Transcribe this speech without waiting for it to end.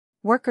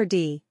Worker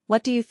D,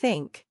 what do you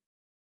think?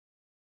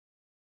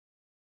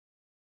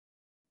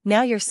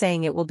 Now you're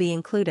saying it will be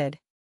included.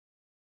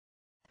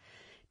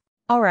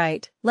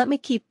 Alright, let me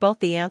keep both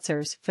the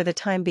answers for the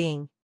time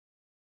being.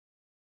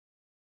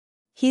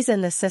 He's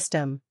in the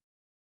system.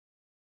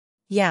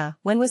 Yeah,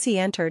 when was he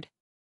entered?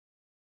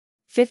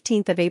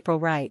 15th of April,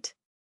 right.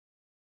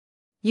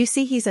 You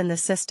see, he's in the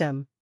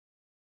system.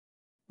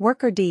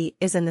 Worker D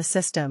is in the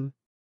system.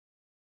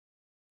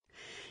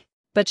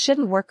 But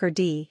shouldn't Worker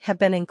D have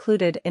been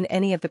included in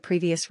any of the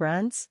previous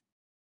runs?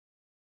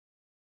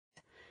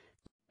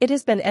 It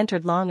has been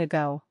entered long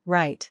ago,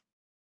 right?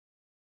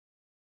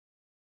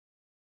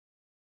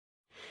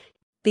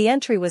 The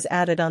entry was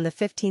added on the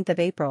 15th of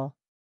April.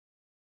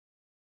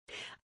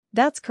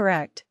 That's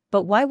correct,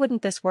 but why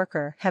wouldn't this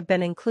worker have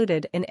been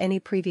included in any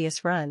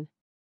previous run?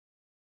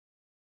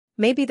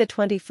 Maybe the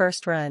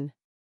 21st run.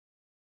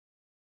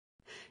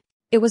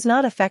 It was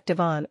not effective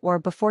on or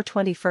before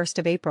 21st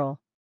of April.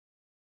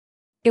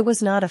 It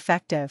was not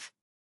effective.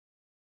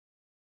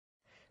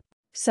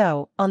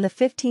 So, on the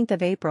 15th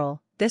of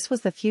April, this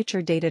was the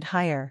future dated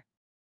hire.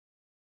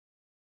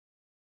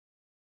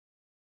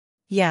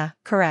 Yeah,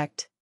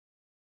 correct.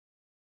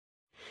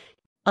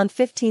 On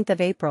 15th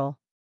of April.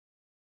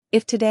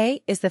 If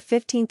today is the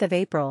 15th of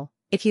April,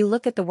 if you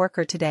look at the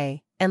worker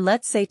today, and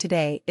let's say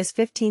today is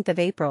 15th of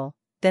April,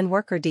 then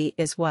worker D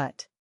is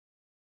what?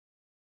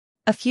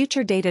 A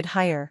future dated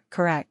hire,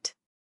 correct.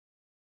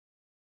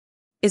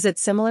 Is it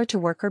similar to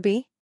worker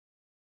B?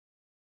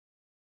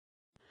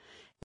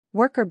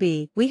 Worker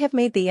B, we have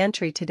made the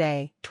entry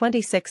today,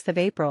 26th of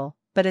April,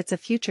 but it's a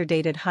future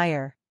dated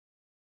hire.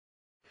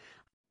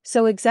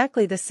 So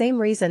exactly the same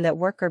reason that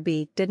worker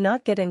B did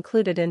not get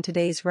included in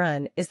today's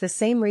run is the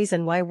same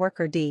reason why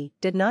worker D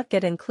did not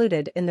get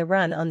included in the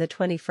run on the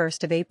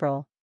 21st of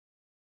April.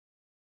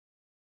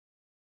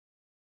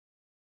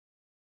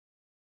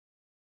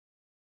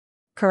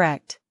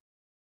 Correct.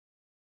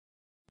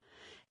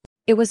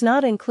 It was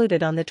not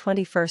included on the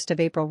 21st of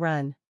April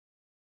run.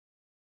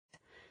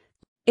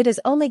 It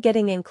is only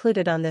getting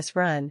included on this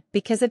run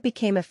because it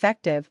became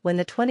effective when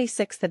the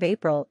 26th of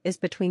April is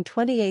between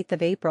 28th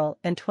of April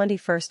and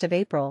 21st of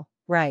April,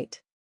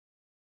 right?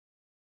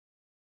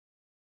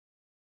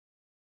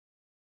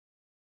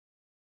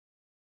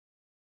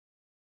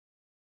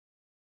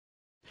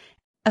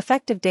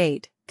 Effective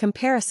date,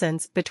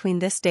 comparisons between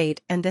this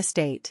date and this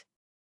date.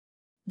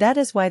 That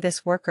is why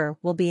this worker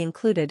will be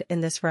included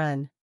in this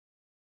run.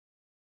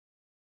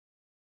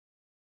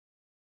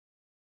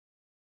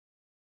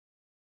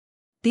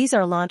 These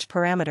are launch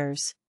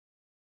parameters.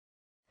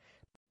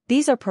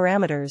 These are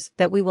parameters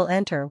that we will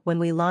enter when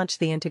we launch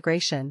the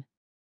integration.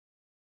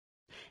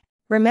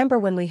 Remember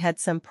when we had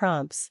some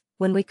prompts,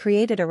 when we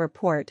created a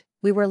report,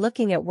 we were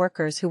looking at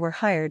workers who were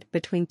hired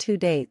between two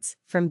dates,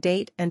 from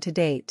date and to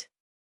date.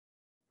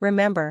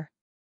 Remember?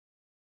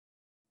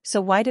 So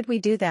why did we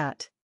do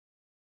that?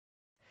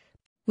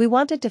 We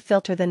wanted to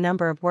filter the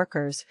number of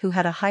workers who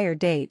had a higher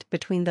date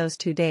between those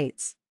two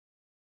dates.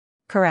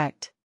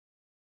 Correct.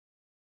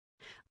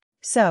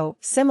 So,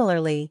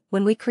 similarly,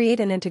 when we create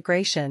an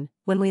integration,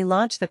 when we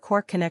launch the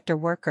core connector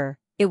worker,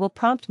 it will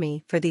prompt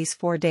me for these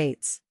 4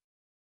 dates.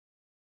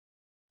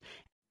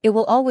 It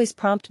will always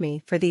prompt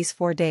me for these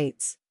 4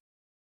 dates.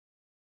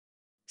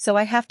 So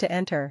I have to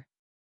enter.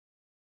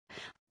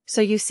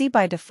 So you see,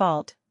 by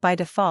default,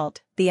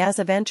 the as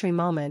of entry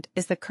moment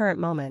is the current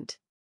moment.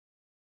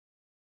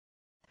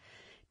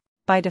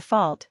 By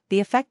default, the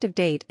effective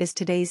date is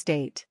today's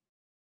date.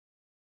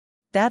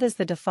 That is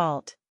the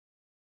default.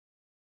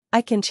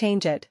 I can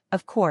change it,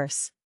 of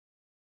course.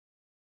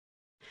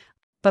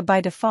 But by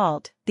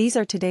default, these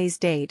are today's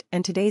date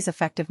and today's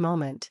effective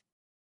moment.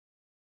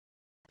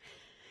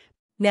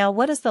 Now,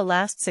 what is the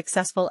last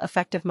successful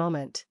effective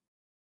moment?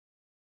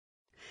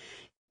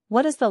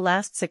 What is the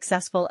last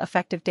successful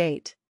effective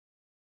date?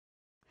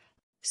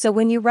 So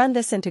when you run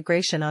this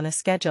integration on a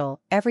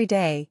schedule, every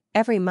day,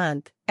 every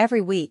month,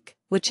 every week,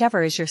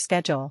 whichever is your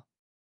schedule.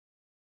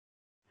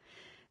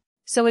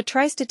 So it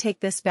tries to take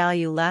this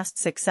value last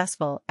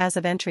successful as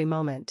of entry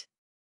moment.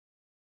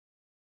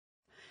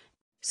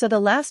 So the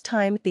last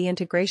time the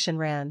integration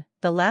ran,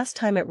 the last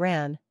time it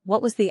ran,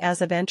 what was the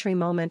as of entry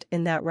moment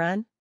in that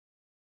run?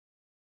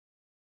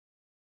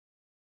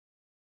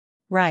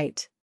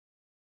 Right.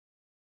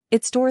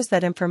 It stores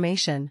that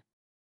information.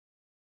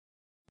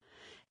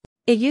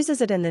 It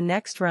uses it in the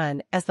next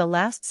run as the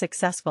last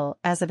successful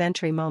as of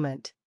entry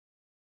moment.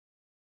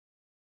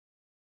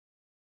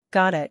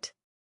 Got it.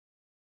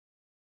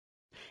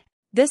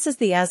 This is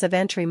the as of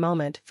entry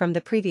moment from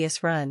the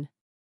previous run.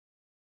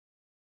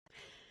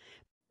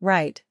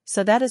 Right,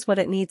 so that is what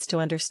it needs to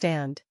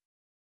understand.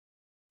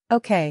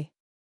 Okay.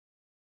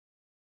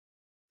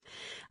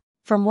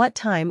 From what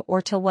time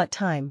or till what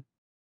time?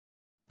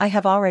 I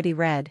have already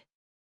read.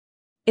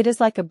 It is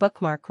like a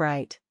bookmark,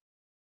 right?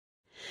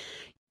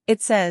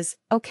 It says,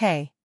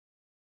 okay.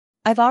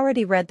 I've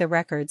already read the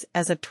records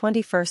as of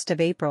 21st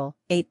of April,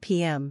 8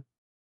 p.m.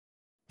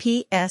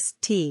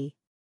 PST.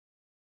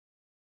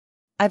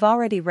 I've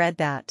already read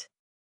that.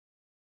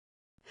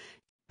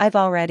 I've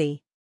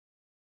already.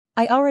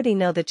 I already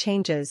know the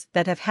changes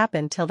that have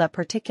happened till that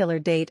particular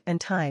date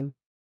and time.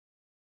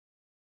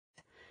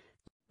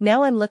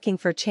 Now I'm looking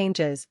for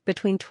changes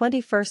between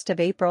 21st of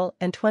April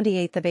and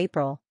 28th of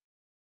April.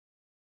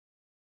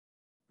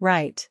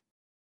 Right.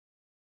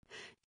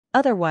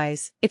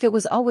 Otherwise, if it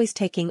was always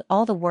taking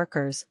all the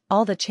workers,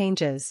 all the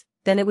changes,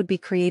 then it would be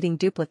creating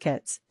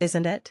duplicates,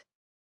 isn't it?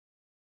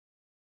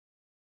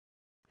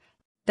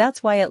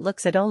 That's why it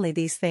looks at only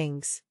these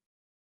things.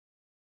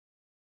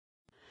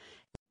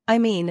 I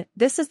mean,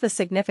 this is the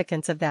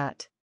significance of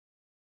that.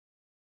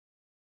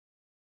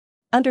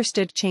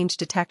 Understood change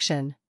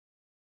detection.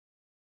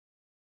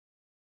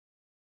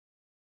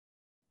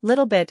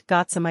 Little bit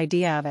got some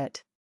idea of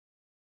it.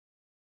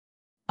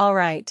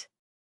 Alright.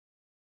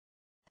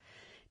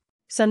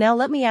 So now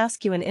let me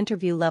ask you an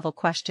interview level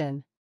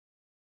question.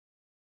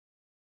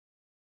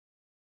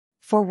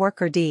 For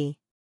worker D.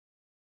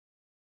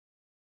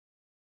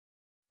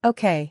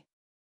 Okay.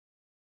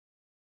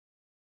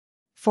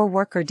 For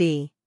worker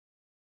D.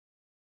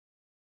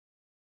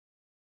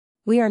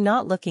 We are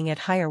not looking at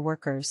hire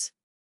workers.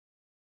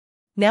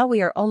 Now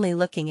we are only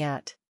looking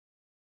at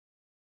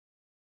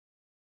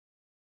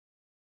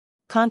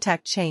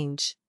contact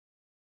change.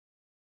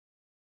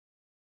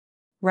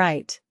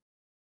 Right.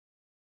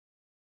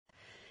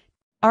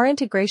 Our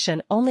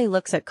integration only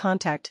looks at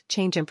contact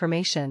change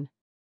information.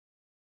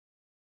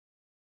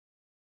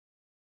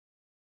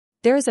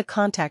 There is a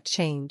contact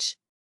change.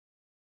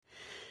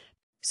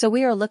 So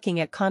we are looking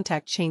at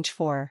contact change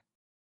for.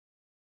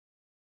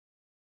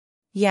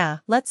 Yeah,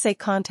 let's say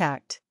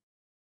contact.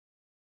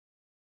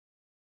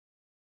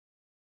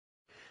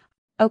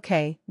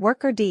 Okay,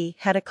 worker D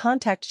had a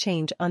contact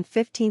change on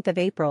 15th of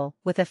April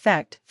with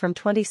effect from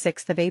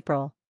 26th of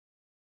April.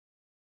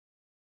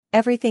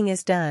 Everything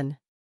is done.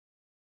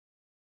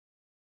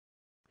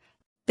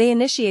 They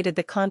initiated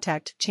the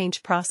contact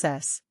change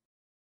process.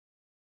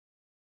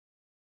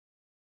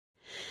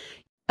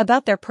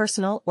 About their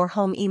personal or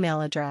home email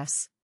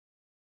address.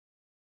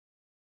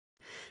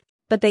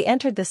 But they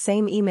entered the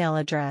same email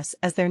address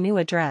as their new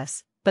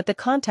address, but the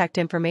contact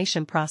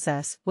information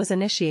process was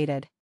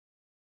initiated.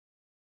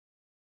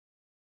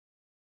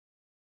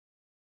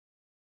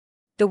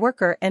 The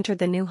worker entered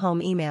the new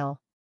home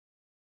email.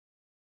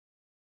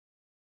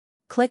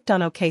 Clicked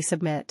on OK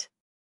Submit.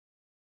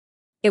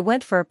 It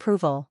went for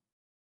approval.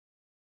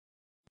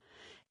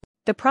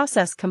 The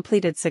process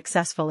completed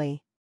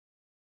successfully.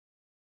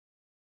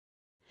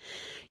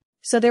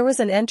 So there was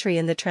an entry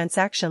in the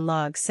transaction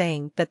log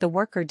saying that the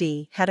worker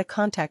D had a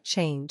contact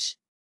change.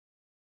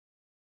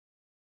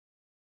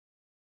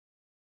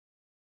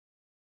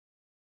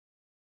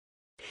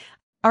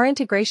 Our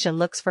integration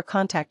looks for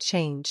contact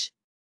change.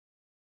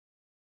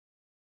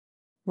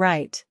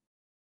 Right.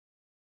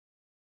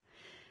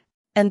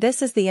 And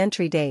this is the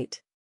entry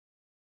date.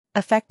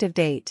 Effective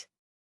date.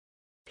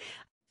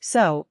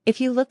 So,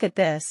 if you look at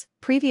this,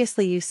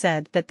 previously you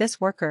said that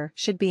this worker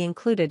should be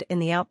included in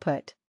the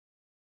output.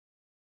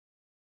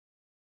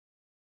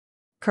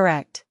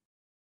 Correct.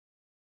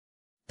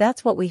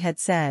 That's what we had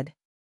said.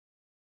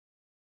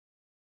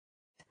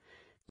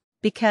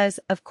 Because,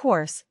 of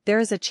course, there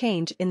is a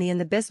change in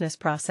the business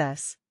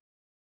process.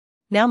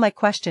 Now my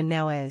question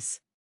now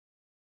is,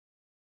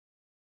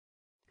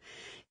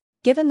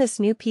 given this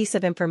new piece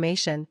of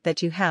information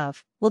that you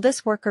have, will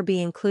this worker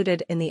be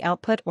included in the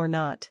output or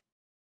not?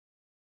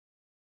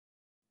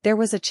 There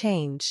was a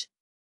change.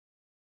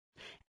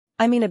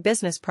 I mean a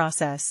business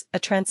process, a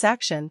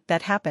transaction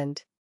that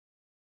happened.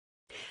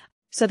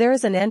 So there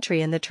is an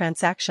entry in the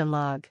transaction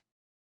log.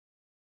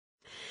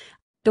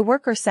 The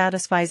worker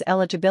satisfies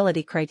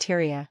eligibility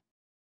criteria.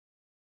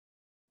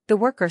 The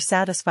worker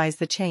satisfies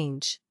the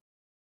change.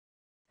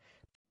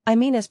 I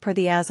mean as per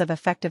the as of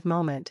effective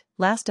moment,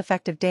 last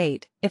effective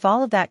date, if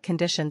all of that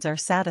conditions are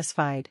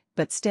satisfied,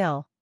 but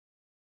still.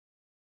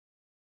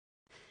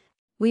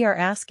 We are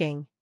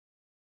asking.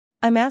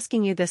 I'm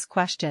asking you this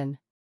question.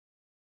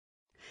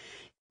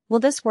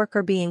 Will this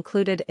worker be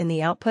included in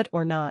the output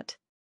or not?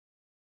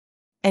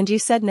 And you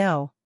said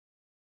no.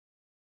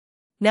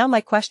 Now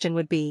my question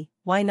would be,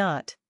 why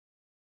not?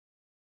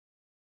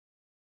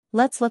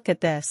 Let's look at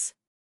this.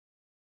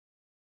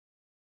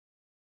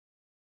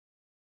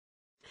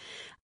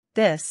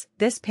 This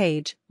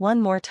page, one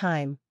more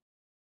time.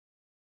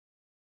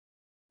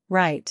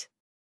 Right.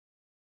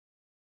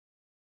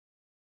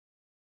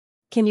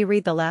 Can you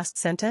read the last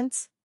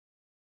sentence?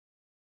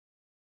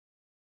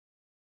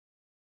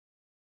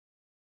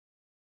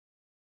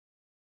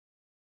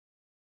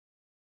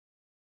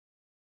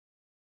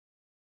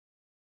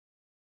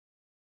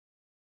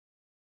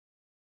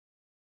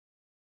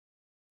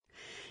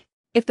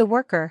 If the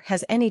worker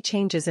has any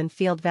changes in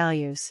field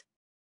values.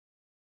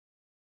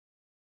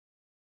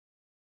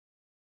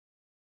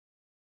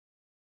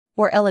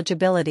 Or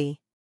eligibility.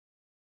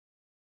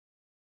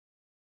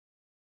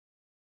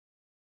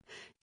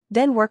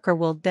 Then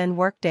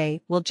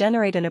Workday will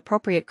generate an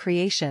appropriate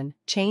creation,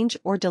 change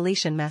or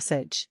deletion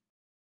message.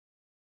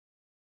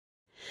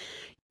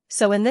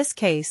 So in this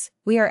case,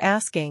 we are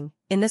asking,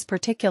 in this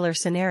particular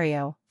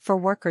scenario, for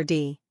worker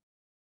D.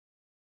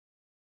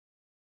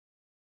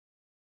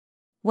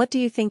 What do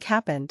you think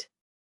happened?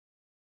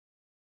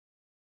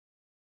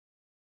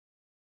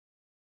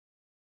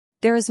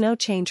 There is no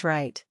change,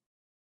 right?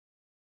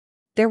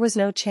 There was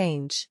no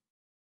change.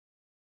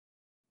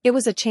 It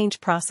was a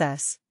change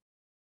process.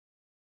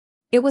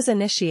 It was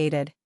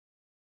initiated.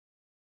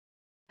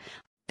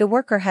 The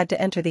worker had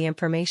to enter the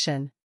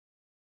information.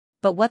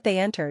 But what they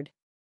entered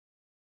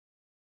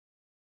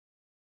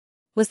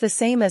was the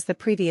same as the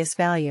previous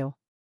value.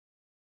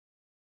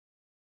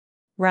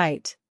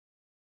 Right.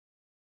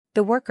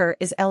 The worker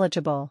is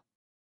eligible.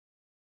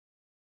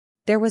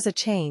 There was a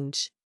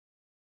change.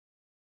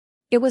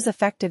 It was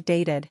effective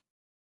dated.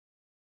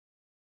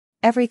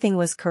 Everything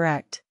was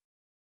correct.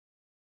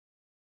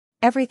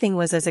 Everything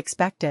was as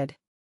expected.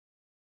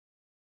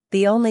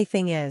 The only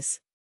thing is,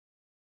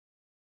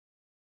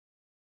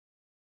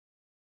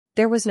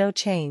 there was no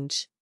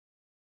change.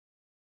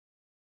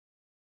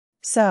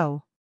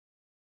 So,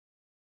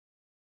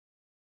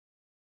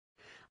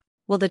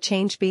 will the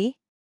change be?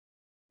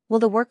 Will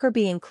the worker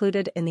be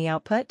included in the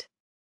output?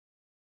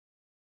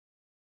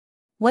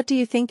 What do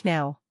you think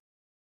now?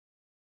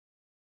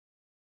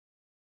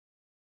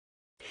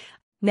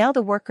 Now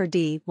the worker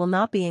D will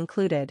not be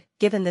included,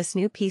 given this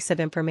new piece of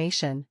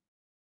information.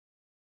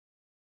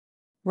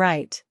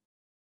 Right.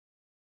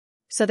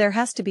 So there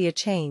has to be a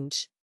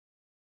change.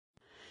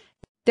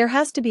 There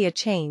has to be a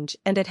change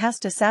and it has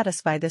to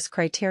satisfy this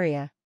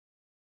criteria.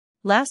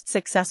 Last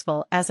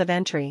successful as of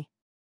entry.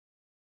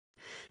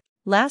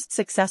 Last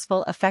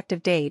successful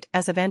effective date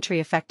as of entry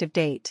effective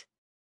date.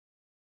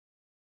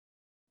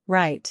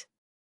 Right.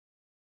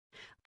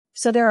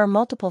 So there are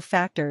multiple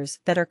factors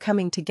that are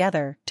coming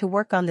together to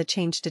work on the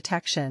change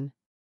detection.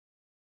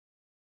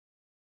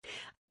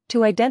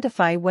 To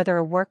identify whether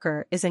a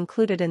worker is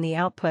included in the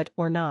output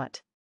or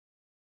not.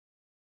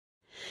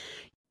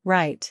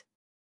 Right.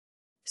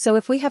 So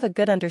if we have a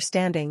good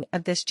understanding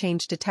of this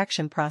change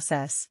detection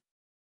process,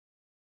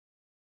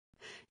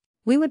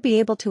 we would be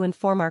able to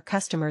inform our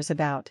customers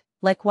about,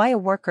 like, why a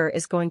worker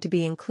is going to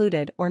be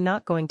included or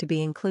not going to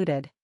be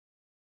included.